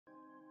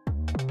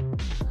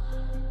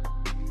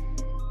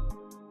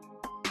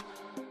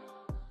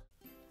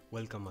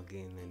Welcome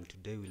again, and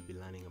today we'll be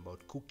learning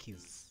about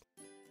cookies.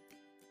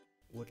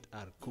 What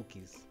are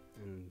cookies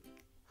and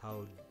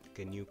how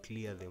can you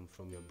clear them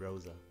from your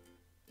browser?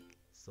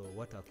 So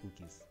what are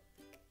cookies?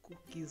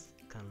 Cookies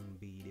can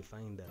be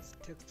defined as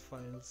text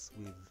files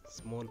with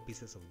small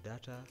pieces of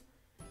data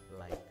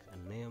like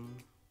a name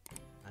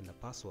and a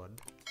password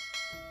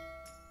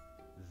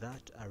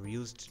that are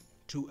used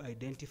to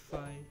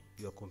identify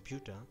your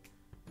computer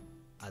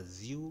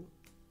as you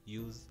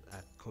use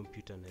a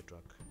computer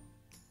network.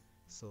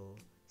 So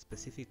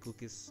specific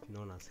cookies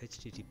known as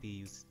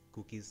HTTP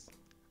cookies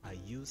are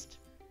used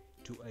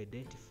to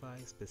identify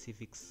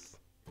specific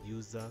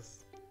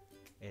users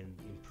and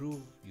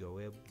improve your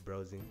web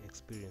browsing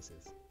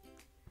experiences.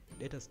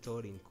 Data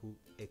stored in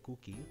a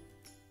cookie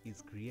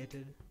is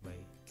created by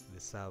the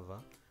server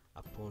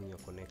upon your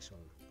connection.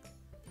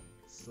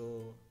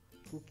 So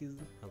cookies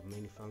have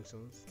many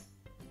functions,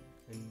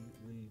 and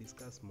we'll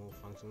discuss more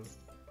functions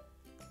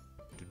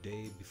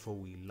today before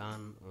we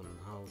learn on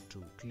how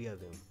to clear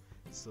them.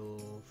 So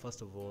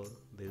first of all,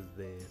 there's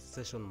the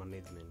session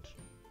management.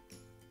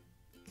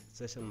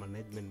 Session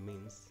management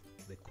means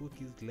the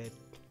cookies let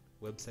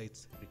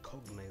websites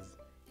recognize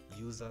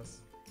users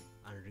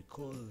and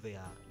recall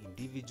their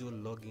individual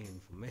login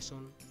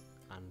information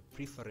and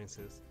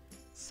preferences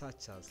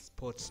such as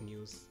sports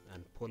news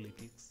and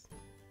politics.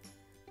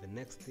 The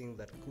next thing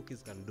that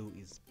cookies can do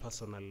is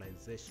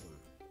personalization.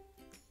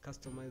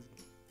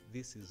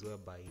 This is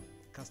whereby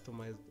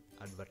customized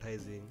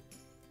advertising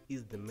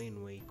is the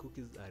main way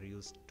cookies are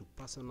used to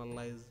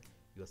personalize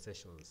your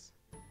sessions.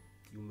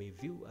 You may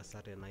view a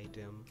certain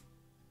item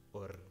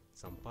or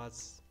some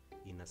parts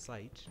in a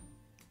site,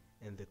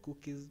 and the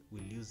cookies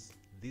will use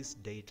this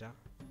data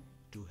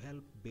to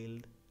help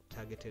build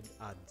targeted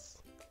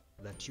ads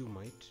that you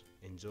might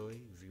enjoy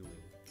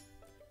viewing.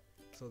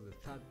 So the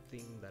third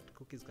thing that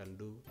cookies can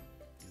do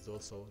is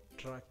also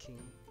tracking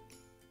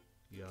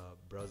your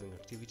browsing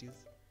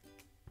activities.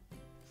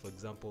 For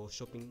example,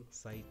 shopping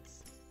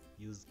sites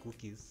use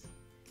cookies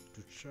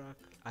to track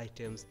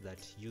items that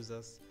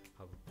users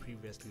have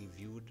previously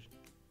viewed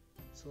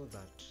so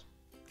that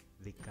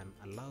they can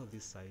allow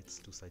these sites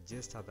to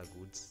suggest other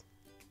goods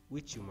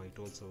which you might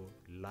also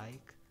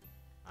like,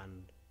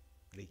 and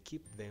they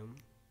keep them,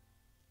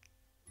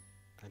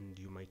 and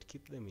you might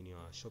keep them in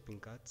your shopping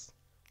carts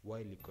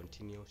while you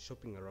continue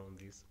shopping around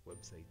these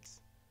websites.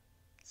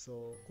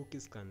 So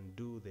cookies can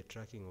do the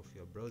tracking of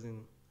your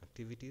browsing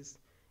activities,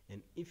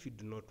 and if you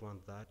do not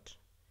want that,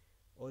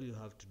 all you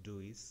have to do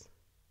is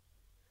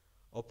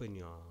open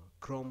your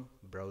Chrome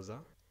browser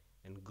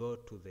and go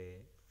to the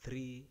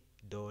three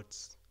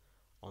dots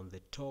on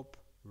the top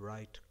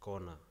right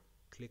corner.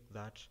 Click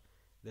that,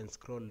 then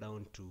scroll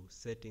down to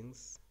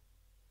settings.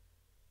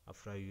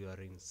 After you are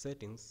in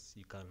settings,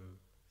 you can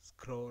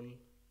scroll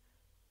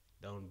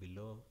down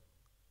below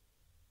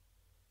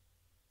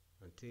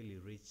until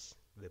you reach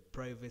the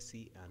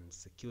privacy and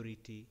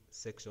security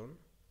section.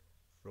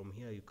 From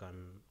here you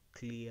can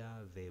clear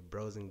the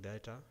browsing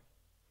data.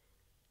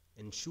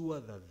 Ensure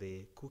that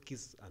the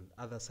cookies and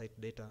other site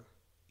data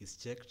is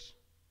checked.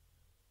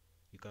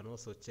 You can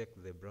also check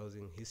the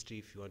browsing history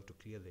if you want to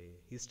clear the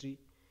history,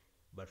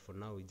 but for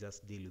now we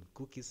just deal with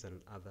cookies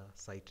and other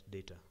site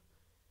data.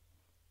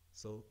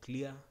 So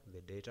clear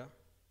the data.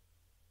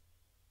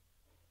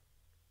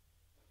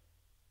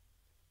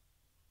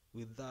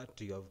 With that,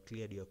 you have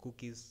cleared your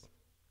cookies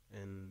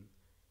and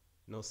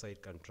no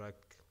site can track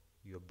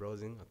your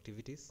browsing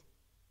activities.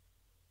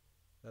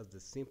 That's the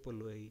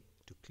simple way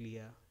to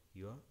clear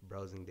your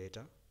browsing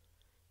data.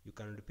 You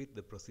can repeat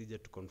the procedure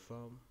to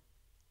confirm,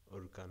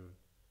 or you can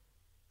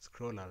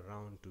scroll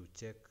around to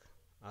check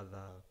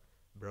other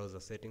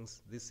browser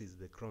settings. This is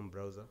the Chrome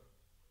browser,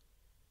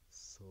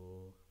 so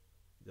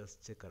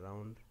just check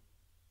around.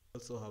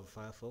 Also have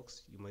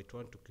Firefox. You might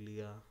want to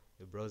clear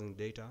your browsing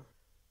data,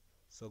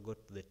 so go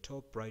to the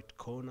top right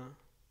corner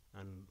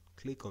and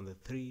click on the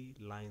three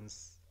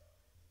lines.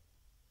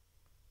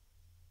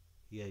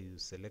 Here you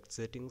select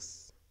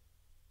settings.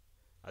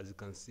 As you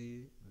can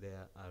see,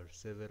 there are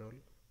several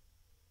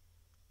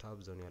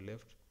tabs on your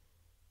left.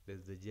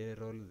 There's the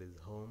general, there's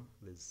home,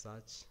 there's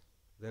search,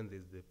 then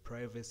there's the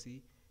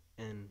privacy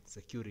and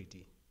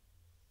security.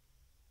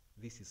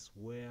 This is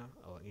where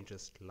our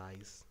interest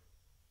lies.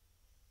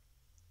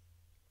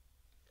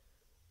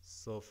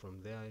 So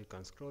from there you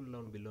can scroll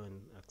down below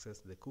and access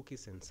the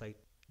cookies and site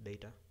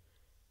data.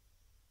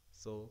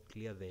 So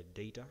clear the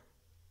data,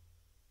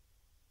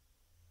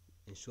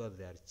 ensure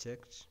they are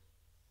checked,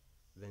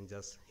 then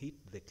just hit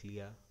the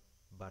clear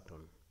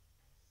button.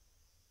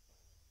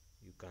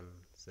 You can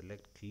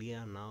select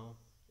clear now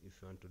if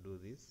you want to do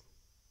this.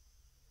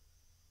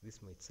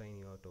 This might sign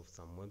you out of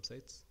some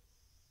websites.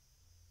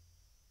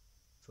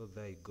 So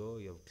there you go,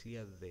 you have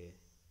cleared the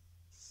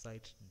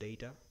site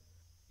data.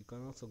 You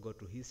can also go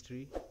to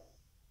history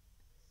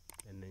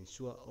and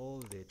ensure all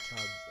the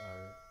tabs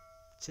are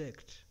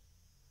checked.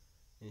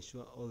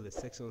 Ensure all the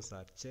sections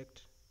are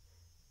checked.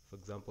 For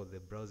example, the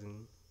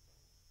browsing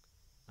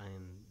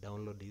and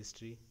download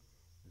history,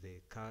 the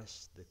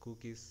cache, the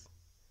cookies.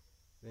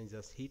 Then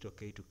just hit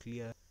OK to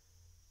clear.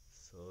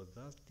 So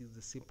that is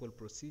the simple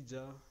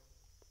procedure.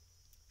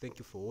 Thank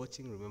you for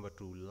watching. Remember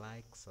to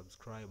like,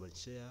 subscribe and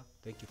share.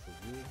 Thank you for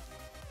viewing.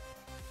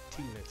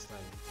 Till next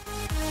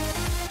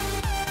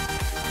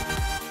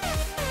time.